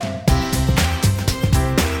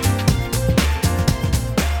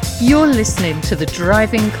You're listening to the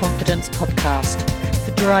Driving Confidence podcast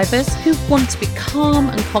for drivers who want to be calm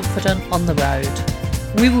and confident on the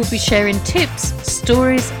road. We will be sharing tips,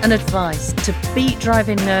 stories and advice to beat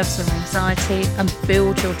driving nerves and anxiety and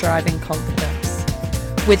build your driving confidence.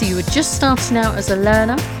 Whether you are just starting out as a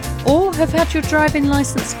learner or have had your driving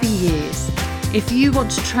licence for years, if you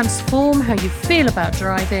want to transform how you feel about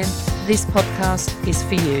driving, this podcast is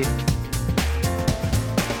for you.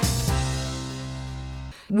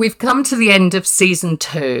 We've come to the end of season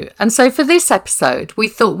 2, and so for this episode we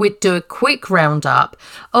thought we'd do a quick roundup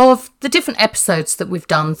of the different episodes that we've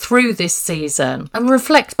done through this season and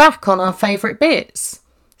reflect back on our favourite bits.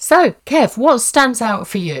 So, Kev, what stands out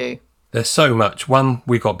for you? There's so much. One,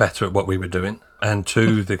 we got better at what we were doing, and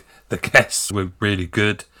two, the guests were really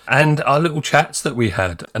good, and our little chats that we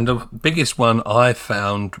had. And the biggest one I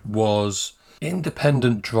found was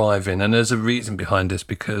independent driving, and there's a reason behind this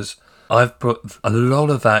because I've put a lot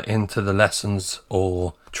of that into the lessons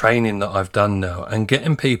or training that I've done now, and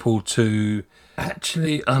getting people to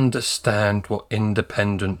actually understand what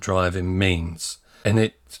independent driving means. And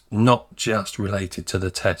it's not just related to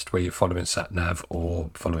the test where you're following sat-nav or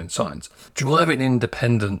following signs. Driving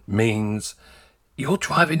independent means you're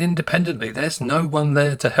driving independently. There's no one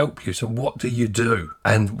there to help you. So what do you do?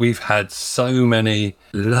 And we've had so many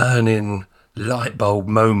learning light bulb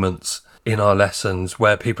moments in our lessons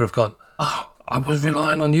where people have gone, oh, I was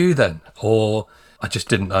relying on you then, or I just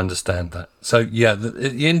didn't understand that. So yeah,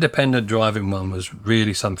 the independent driving one was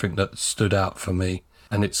really something that stood out for me,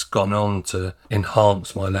 and it's gone on to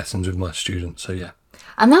enhance my lessons with my students. So yeah.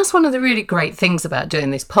 And that's one of the really great things about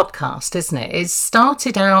doing this podcast, isn't it? It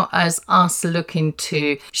started out as us looking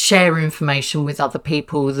to share information with other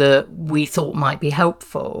people that we thought might be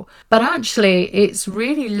helpful. But actually, it's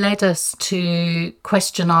really led us to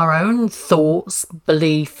question our own thoughts,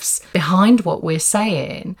 beliefs behind what we're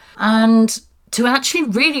saying, and to actually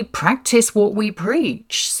really practice what we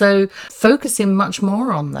preach. So focusing much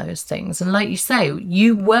more on those things. And like you say,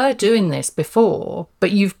 you were doing this before,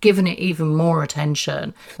 but you've given it even more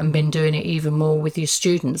attention and been doing it even more with your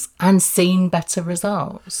students and seen better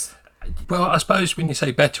results. Well, I suppose when you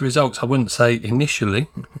say better results, I wouldn't say initially,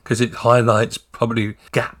 because it highlights probably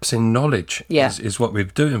gaps in knowledge is what we're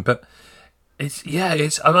doing. But and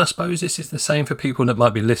I suppose this is the same for people that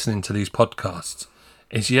might be listening to these podcasts.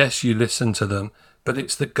 Is yes, you listen to them, but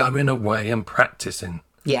it's the going away and practicing.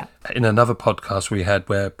 Yeah. In another podcast we had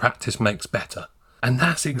where practice makes better. And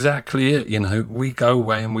that's exactly it. You know, we go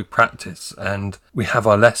away and we practice, and we have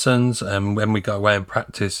our lessons, and when we go away and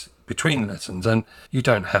practice between lessons, and you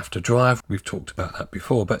don't have to drive. We've talked about that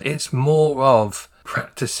before, but it's more of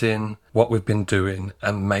practicing what we've been doing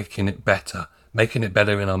and making it better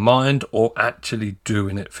in our mind, or actually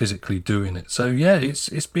doing it, physically doing it. So yeah,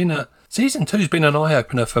 it's been Season 2 has been an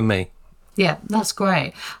eye-opener for me. Yeah, that's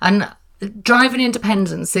great. And driving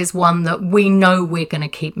independence is one that we know we're going to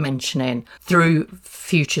keep mentioning through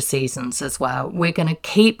future seasons as well. We're going to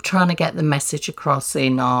keep trying to get the message across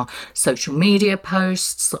in our social media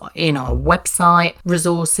posts, in our website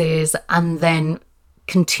resources, and then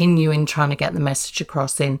continuing trying to get the message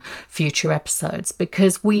across in future episodes,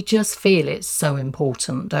 because we just feel it's so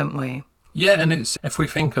important, don't we? Yeah, and it's, if we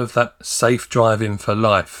think of that safe driving for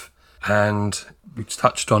life, and we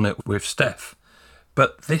touched on it with Steph,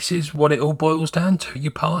 but this is what it all boils down to. You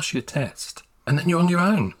pass your test and then you're on your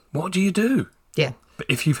own. What do you do? Yeah. But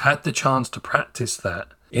if you've had the chance to practice that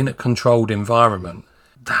in a controlled environment,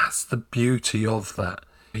 that's the beauty of that.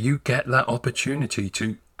 You get that opportunity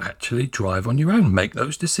to actually drive on your own, make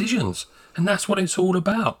those decisions. And that's what it's all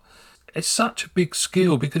about. It's such a big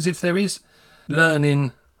skill, because if there is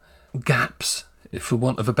learning gaps, if for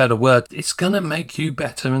want of a better word, it's going to make you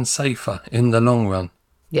better and safer in the long run.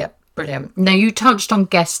 Yeah, brilliant. Now, you touched on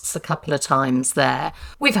guests a couple of times there.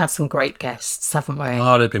 We've had some great guests, haven't we?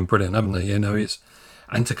 Oh, they've been brilliant, haven't they? You know,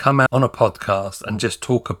 and to come out on a podcast and just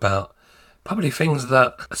talk about probably things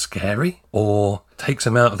that are scary or takes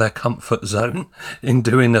them out of their comfort zone in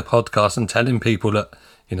doing the podcast and telling people that,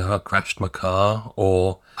 you know, I crashed my car,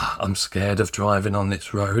 or I'm scared of driving on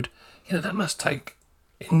this road. You know, that must take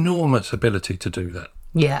enormous ability to do that.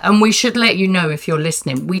 Yeah, and we should let you know, if you're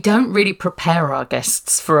listening, we don't really prepare our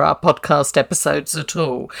guests for our podcast episodes at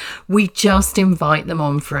all. We just invite them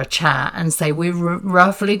on for a chat and say, we're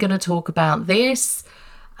roughly going to talk about this,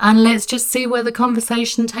 and let's just see where the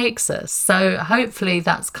conversation takes us. So hopefully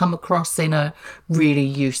that's come across in a really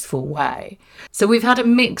useful way. So we've had a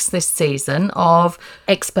mix this season of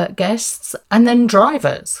expert guests and then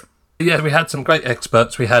drivers. Yeah, we had some great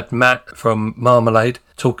experts. We had Matt from Marmalade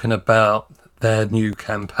talking about their new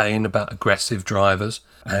campaign about aggressive drivers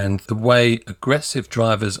and the way aggressive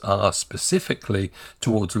drivers are specifically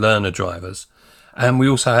towards learner drivers. And we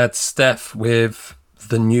also had Steph with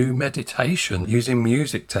the new meditation, using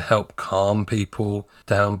music to help calm people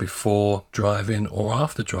down before driving or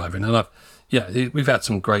after driving. And we've had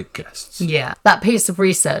some great guests. Yeah, that piece of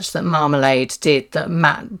research that Marmalade did that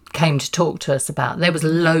Matt came to talk to us about, there was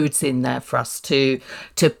loads in there for us to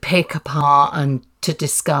pick apart and to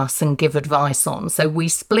discuss and give advice on. So we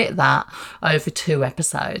split that over 2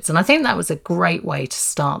 episodes. And I think that was a great way to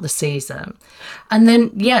start the season. And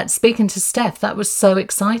then, speaking to Steph, that was so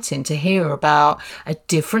exciting to hear about a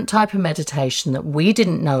different type of meditation that we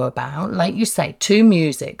didn't know about. Like you say, to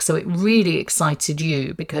music. So it really excited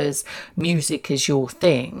you because music is your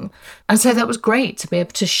thing. And so that was great to be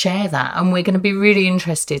able to share that. And we're going to be really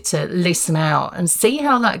interested to listen out and see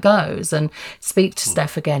how that goes and speak to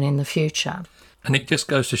Steph again in the future. And it just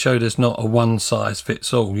goes to show there's not a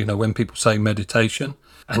one-size-fits-all. You know, when people say meditation,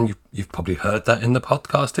 and you've probably heard that in the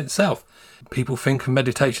podcast itself, people think of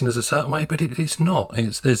meditation as a certain way, but it is not.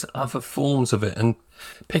 There's other forms of it. And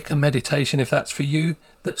pick a meditation, if that's for you,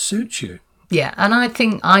 that suits you. Yeah, and I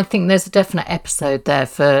think there's a definite episode there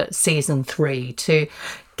for season 3 to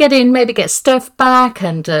get in, maybe get Steph back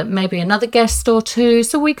and maybe another guest or 2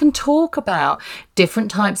 so we can talk about different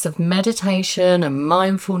types of meditation and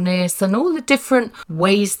mindfulness and all the different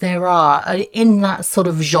ways there are in that sort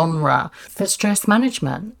of genre for stress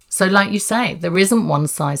management. So like you say, there isn't one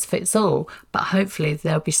size fits all, but hopefully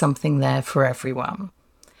there'll be something there for everyone.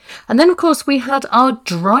 And then, of course, we had our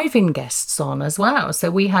driving guests on as well.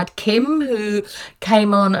 So we had Kim, who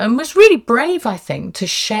came on and was really brave, I think, to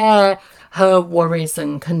share her worries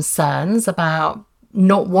and concerns about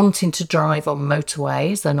not wanting to drive on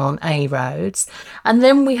motorways and on A roads. And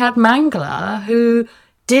then we had Mangala, who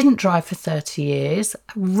didn't drive for 30 years,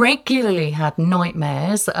 regularly had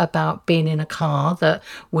nightmares about being in a car that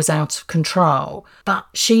was out of control. But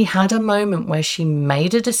she had a moment where she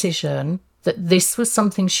made a decision that this was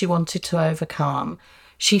something she wanted to overcome.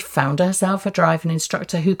 She found herself a driving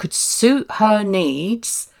instructor who could suit her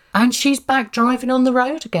needs, and she's back driving on the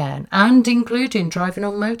road again, and including driving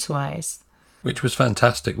on motorways. Which was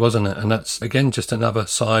fantastic, wasn't it? And that's, again, just another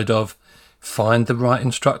side of find the right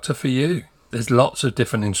instructor for you. There's lots of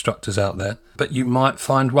different instructors out there, but you might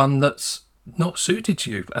find one that's not suited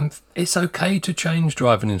to you. And it's okay to change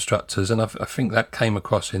driving instructors. And I think that came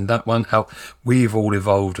across in that one, how we've all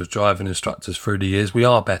evolved as driving instructors through the years. We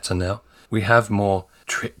are better now. We have more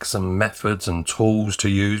tricks and methods and tools to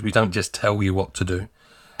use. We don't just tell you what to do.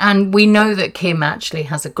 And we know that Kim actually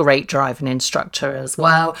has a great driving instructor as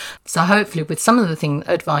well. So hopefully with some of the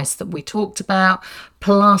advice that we talked about,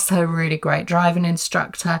 plus her really great driving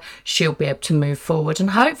instructor, she'll be able to move forward and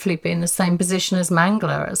hopefully be in the same position as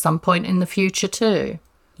Mangala at some point in the future too.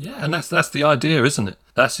 Yeah, and that's the idea, isn't it?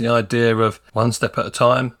 That's the idea of one step at a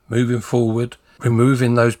time, moving forward,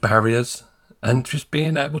 removing those barriers and just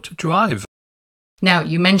being able to drive. Now,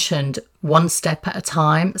 you mentioned one step at a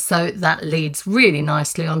time, so that leads really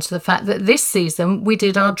nicely onto the fact that this season we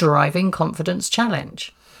did our Driving Confidence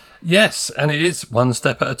Challenge. Yes, and it is one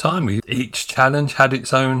step at a time. Each challenge had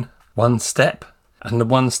its own one step, and the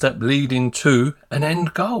one step leading to an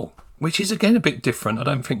end goal, which is again a bit different. I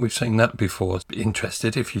don't think we've seen that before. I'd be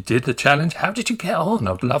interested if you did the challenge. How did you get on?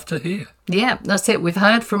 I'd love to hear. Yeah, that's it. We've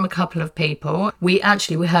heard from a couple of people. We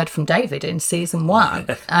heard from David in season 1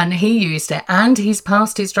 and he used it and he's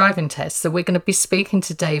passed his driving test. So we're going to be speaking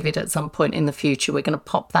to David at some point in the future. We're going to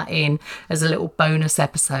pop that in as a little bonus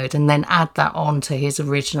episode and then add that on to his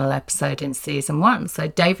original episode in season 1. So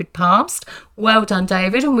David passed. Well done,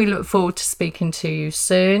 David. And we look forward to speaking to you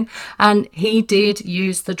soon. And he did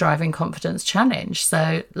use the Driving Confidence Challenge.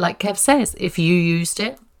 So like Kev says, if you used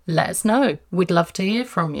it, let us know. We'd love to hear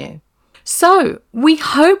from you. So we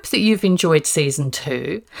hope that you've enjoyed season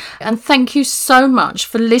 2 and thank you so much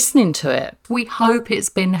for listening to it. We hope it's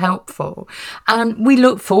been helpful and we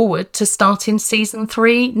look forward to starting season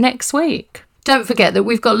 3 next week. Don't forget that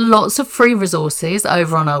we've got lots of free resources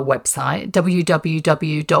over on our website,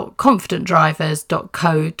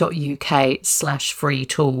 www.confidentdrivers.co.uk/free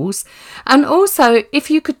tools. And also,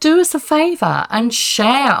 if you could do us a favour and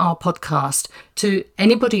share our podcast to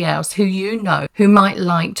anybody else who you know who might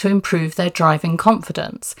like to improve their driving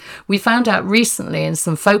confidence. We found out recently in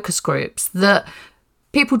some focus groups that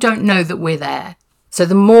people don't know that we're there. So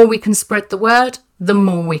the more we can spread the word, the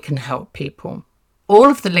more we can help people. All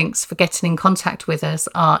of the links for getting in contact with us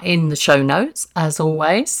are in the show notes, as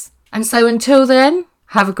always. And so until then,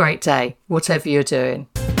 have a great day, whatever you're doing.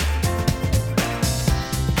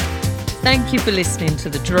 Thank you for listening to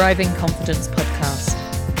the Driving Confidence Podcast.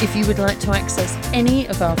 If you would like to access any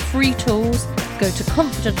of our free tools, go to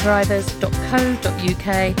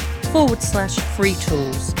confidentdrivers.co.uk/free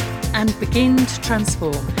tools and begin to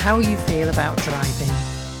transform how you feel about driving.